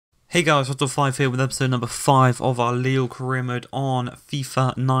Hey guys, Hot5 here with episode number 5 of our Lille career mode on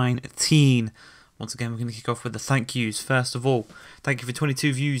FIFA 19. Once again, we're going to kick off with the thank yous. First of all, thank you for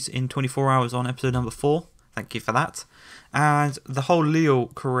 22 views in 24 hours on episode number 4. Thank you for that. And the whole Lille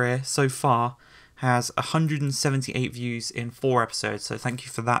career so far has 178 views in 4 episodes, so thank you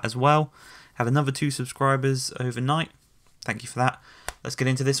for that as well. Had another 2 subscribers overnight. Thank you for that. Let's get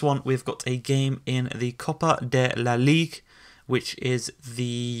into this one. We've got a game in the Copa de la Ligue, which is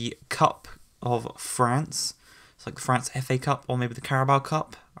the Cup of France. It's like the France FA Cup or maybe the Carabao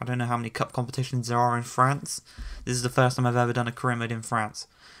Cup. I don't know how many cup competitions there are in France. This is the first time I've ever done a career mode in France.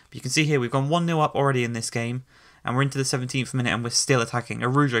 But you can see here we've gone 1-0 up already in this game, and we're into the 17th minute and we're still attacking.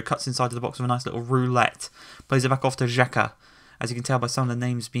 Arujo cuts inside of the box with a nice little roulette. Plays it back off to Xhaka. As you can tell by some of the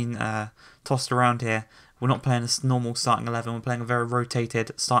names being tossed around here, we're not playing a normal starting 11, we're playing a very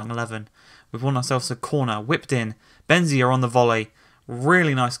rotated starting 11. We've won ourselves a corner, whipped in, Benzia on the volley.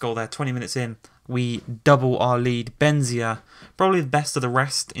 Really nice goal there, 20 minutes in. We double our lead. Benzia, probably the best of the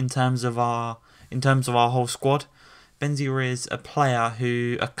rest in terms of our whole squad. Benzia is a player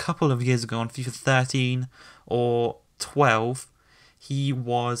who a couple of years ago on FIFA 13 or 12, he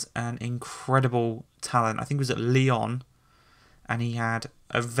was an incredible talent. I think it was at Lyon, and he had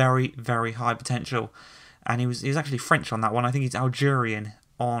a very, very high potential. And he was actually French on that one. I think he's Algerian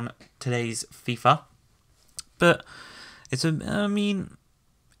on today's FIFA. But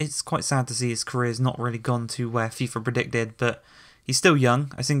it's quite sad to see his career's not really gone to where FIFA predicted, but he's still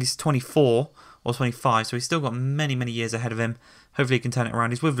young. I think he's 24 or 25, so he's still got many, many years ahead of him. Hopefully he can turn it around.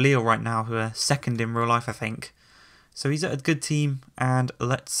 He's with Lille right now, who are second in real life, I think. So he's at a good team, and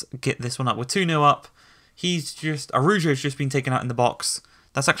let's get this one up. We're 2-0 up. Arujo's just been taken out in the box.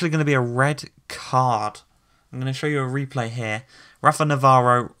 That's actually going to be a red card. I'm going to show you a replay here. Rafa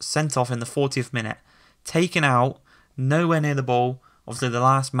Navarro sent off in the 40th minute. Taken out, nowhere near the ball. Obviously the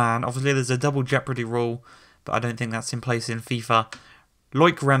last man. Obviously there's a double jeopardy rule, but I don't think that's in place in FIFA.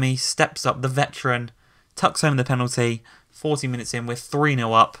 Loic Remy steps up, the veteran, tucks home the penalty. 40 minutes in, we're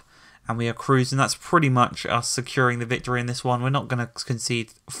 3-0 up, and we are cruising. That's pretty much us securing the victory in this one. We're not going to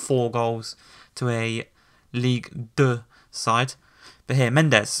concede 4 goals to a Ligue 2 side. But here,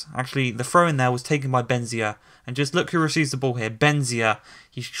 Mendes, actually the throw in there was taken by Benzia. And just look who receives the ball here. Benzia.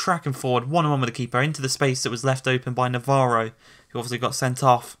 He's tracking forward, 1-on-1 with the keeper, into the space that was left open by Navarro, who obviously got sent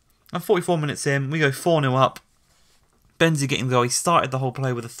off. And 44 minutes in, we go 4-0 up. Benzia getting the goal. He started the whole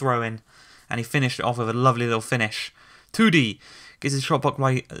play with a throw-in, and he finished it off with a lovely little finish. Tudi gets his shot blocked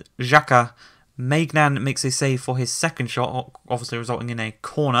by Xhaka. Magnan makes a save for his second shot, obviously resulting in a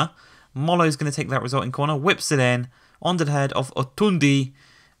corner. Molo's going to take that resulting corner, whips it in, onto the head of Otundi,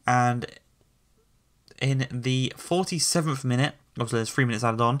 and in the 47th minute, obviously there's 3 minutes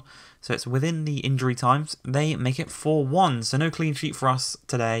added on, so it's within the injury times, they make it 4-1. So no clean sheet for us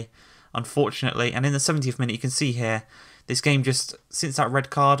today, unfortunately. And in the 70th minute, you can see here, this game just, since that red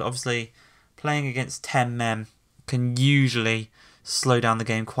card, obviously playing against 10 men can usually slow down the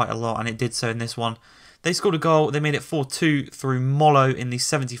game quite a lot, and it did so in this one. They scored a goal, they made it 4-2 through Molo in the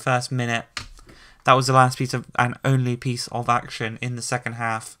 71st minute. That was the last piece of, and only piece of action in the second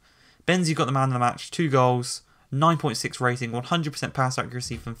half. Benzia got the man of the match, 2 goals, 9.6 rating, 100% pass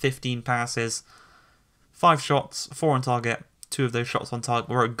accuracy from 15 passes, 5 shots, 4 on target, 2 of those shots on target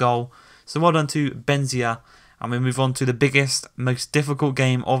were a goal. So well done to Benzia, and we move on to the biggest, most difficult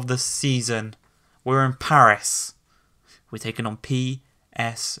game of the season. We're in Paris. We're taking on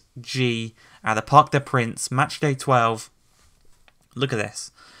PSG at the Parc des Princes, match day 12. Look at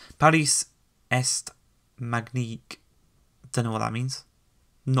this. Paris est magnifique. Don't know what that means.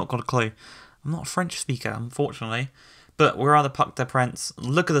 Not got a clue. I'm not a French speaker, unfortunately. But we're at the Parc des Princes.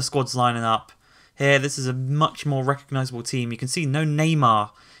 Look at the squads lining up. Here, this is a much more recognisable team. You can see no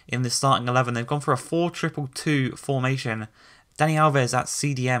Neymar in the starting 11. They've gone for a 4-2-2 formation. Dani Alves at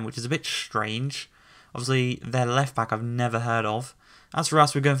CDM, which is a bit strange. Obviously, their left back I've never heard of. As for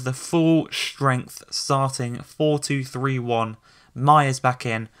us, we're going for the full strength starting 4-2-3-1. Maya's back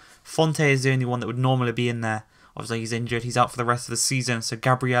in. Fonte is the only one that would normally be in there. Obviously, he's injured. He's out for the rest of the season, so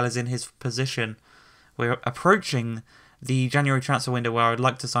Gabriel is in his position. We're approaching the January transfer window where I would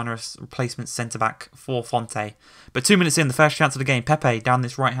like to sign a replacement centre-back for Fonte. But 2 minutes in, the first chance of the game, Pepe down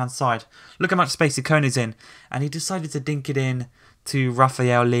this right-hand side. Look how much space Ikone's in. And he decided to dink it in to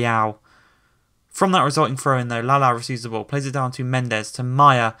Rafael Leao. From that resulting throw-in, though, Lala receives the ball, plays it down to Mendes, to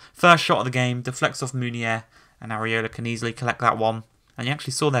Maya. First shot of the game, deflects off Munier, and Areola can easily collect that one. And you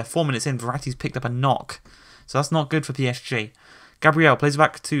actually saw there, 4 minutes in, Verratti's picked up a knock. So that's not good for PSG. Gabriel plays it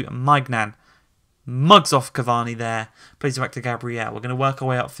back to Magnan. Mugs off Cavani there. Plays it back to Gabriel. We're going to work our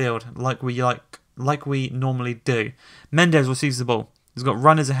way upfield like we normally do. Mendes receives the ball. He's got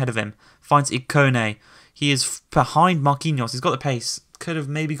runners ahead of him. Finds Ikone. He is behind Marquinhos. He's got the pace. Could have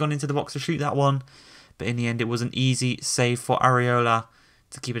maybe gone into the box to shoot that one. But in the end, it was an easy save for Areola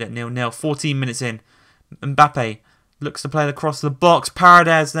to keep it at 0-0. 14 minutes in. Mbappe looks to play it across the box.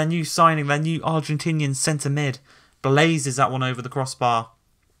 Paredes, their new signing, their new Argentinian centre mid, blazes that one over the crossbar.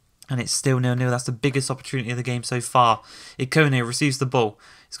 And it's still 0-0. That's the biggest opportunity of the game so far. Ikone receives the ball.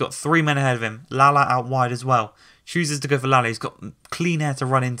 He's got 3 men ahead of him. Lala out wide as well. Chooses to go for Lala. He's got clean air to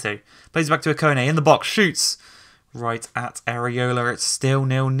run into. Plays back to Ikone. In the box. Shoots. Right at Areola. It's still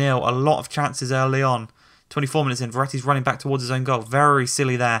 0-0. A lot of chances early on. 24 minutes in. Verratti's running back towards his own goal. Very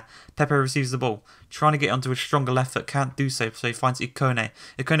silly there. Pepe receives the ball. Trying to get onto a stronger left foot. Can't do so. So he finds Ikone.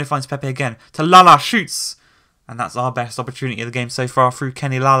 Ikone finds Pepe again. To Lala. Shoots. And that's our best opportunity of the game so far through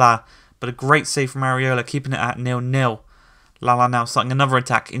Kenny Lala. But a great save from Areola, keeping it at 0-0. Lala now starting another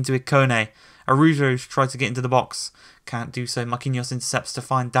attack into Ikone. Araujo tries to get into the box. Can't do so. Marquinhos intercepts to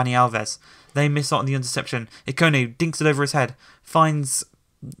find Dani Alves. They miss out on the interception. Ikone dinks it over his head. Finds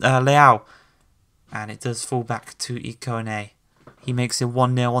Leao. And it does fall back to Ikone. He makes it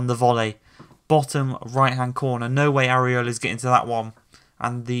 1-0 on the volley. Bottom right-hand corner. No way Areola's getting to that one.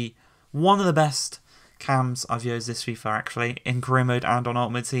 And one of the best cams I've used this FIFA actually, in career mode and on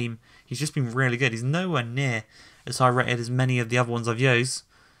Ultimate Team. He's just been really good. He's nowhere near as high rated as many of the other ones I've used,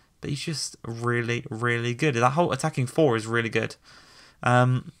 but he's just really, really good. That whole attacking four is really good.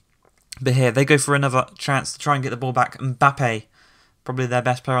 But here, they go for another chance to try and get the ball back. Mbappe, probably their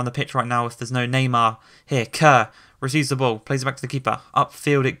best player on the pitch right now if there's no Neymar. Here, Kerr receives the ball, plays it back to the keeper.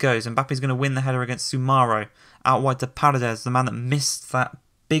 Upfield it goes. Mbappe's going to win the header against Sumaro. Out wide to Paredes, the man that missed that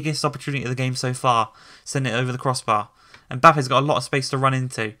biggest opportunity of the game so far. Send it over the crossbar. And Mbappe's got a lot of space to run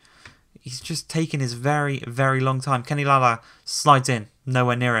into. He's just taking his very, very long time. Kenny Lala slides in.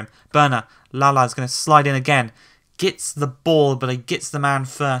 Nowhere near him. Berner. Lala's going to slide in again. Gets the ball, but he gets the man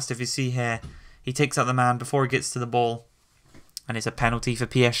first, if you see here. He takes out the man before he gets to the ball. And it's a penalty for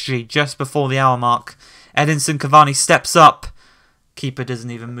PSG just before the hour mark. Edinson Cavani steps up. Keeper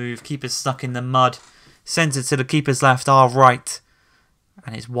doesn't even move. Keeper's stuck in the mud. Sends it to the keeper's left, our right.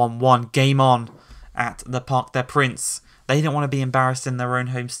 And it's 1-1. Game on at the Parc des Princes. They don't want to be embarrassed in their own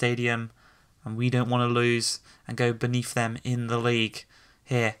home stadium. And we don't want to lose and go beneath them in the league.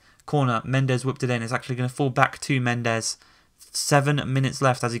 Here, corner. Mendes whipped it in. It's actually going to fall back to Mendes. 7 minutes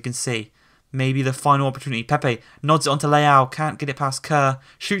left, as you can see. Maybe the final opportunity. Pepe nods it onto Leao. Can't get it past Kerr.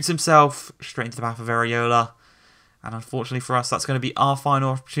 Shoots himself straight into the path of Areola. And unfortunately for us, that's going to be our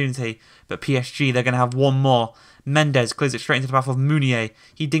final opportunity. But PSG, they're going to have one more. Mendes clears it straight into the path of Meunier.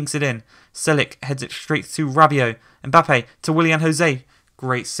 He dinks it in. Selic heads it straight to Rabiot. Mbappe to Willian Jose.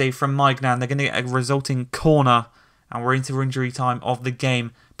 Great save from Maignan. They're going to get a resulting corner. And we're into injury time of the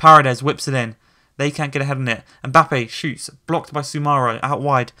game. Paredes whips it in. They can't get ahead on it. Mbappe shoots. Blocked by Sumaro. Out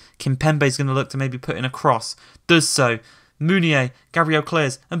wide. Kimpembe's going to look to maybe put in a cross. Does so. Meunier. Gabriel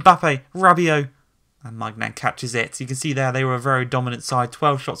clears. Mbappe. Rabiot. And Maignan catches it. You can see there they were a very dominant side.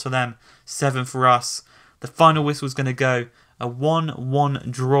 12 shots for them. 7 for us. The final whistle is going to go. A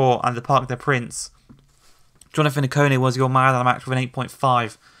 1-1 draw at the Parc des Princes. Jonathan Ikone was your man of the match with an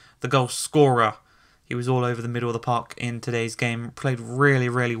 8.5. The goal scorer. He was all over the middle of the park in today's game. Played really,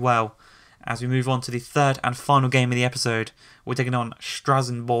 really well. As we move on to the third and final game of the episode, we're taking on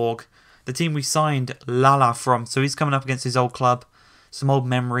Strasbourg, the team we signed Lala from. So he's coming up against his old club. Some old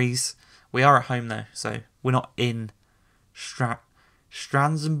memories. We are at home though, so we're not in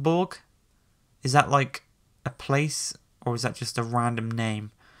Strasbourg. Is that like a place, or is that just a random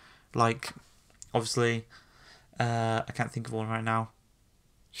name? Like, obviously, I can't think of one right now.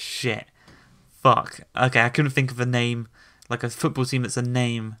 Shit. Fuck. Okay, I couldn't think of a name, like a football team that's a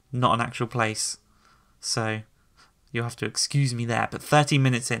name, not an actual place. So, you'll have to excuse me there. But 13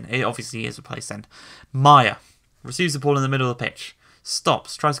 minutes in, it obviously is a place then. Maya receives the ball in the middle of the pitch.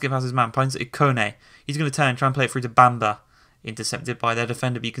 Stops, tries to get past his man, finds Ikone. He's going to turn, try and play it through to Bamba. Intercepted by their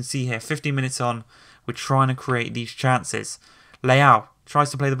defender, but you can see here, 15 minutes on, we're trying to create these chances. Leao tries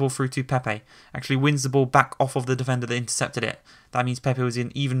to play the ball through to Pepe. Actually wins the ball back off of the defender that intercepted it. That means Pepe was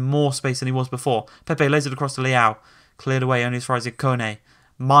in even more space than he was before. Pepe lays it across to Leao. Cleared away only as far as Ikone.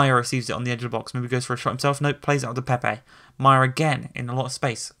 Maya receives it on the edge of the box. Maybe goes for a shot himself. Nope, plays it out to Pepe. Maya again in a lot of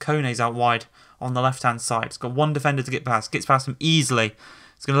space. Kone's out wide on the left-hand side. He's got one defender to get past. Gets past him easily.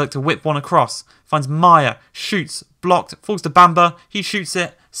 He's going to look to whip one across. Finds Maya. Shoots. Blocked. Falls to Bamba. He shoots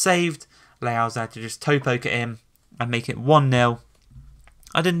it. Saved. Leao's there to just toe poke at him and make it 1-0.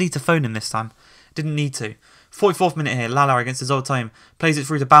 I didn't need to phone him this time. Didn't need to. 44th minute here. Lala against his old team. Plays it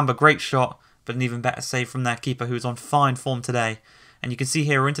through to Bamba. Great shot. But an even better save from their keeper, who is on fine form today. And you can see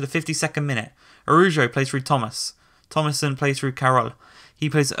here we're into the 52nd minute. Araujo plays through Thomas. Thomason plays through Carroll. He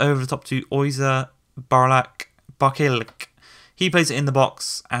plays it over the top to Oiza Barkilik. He plays it in the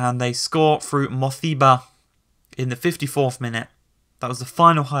box, and they score through Mothiba in the 54th minute. That was the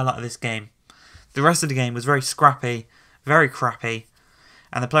final highlight of this game. The rest of the game was very scrappy, very crappy,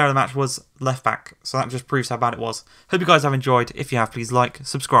 and the player of the match was left back, so that just proves how bad it was. Hope you guys have enjoyed. If you have, please like,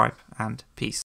 subscribe, and peace.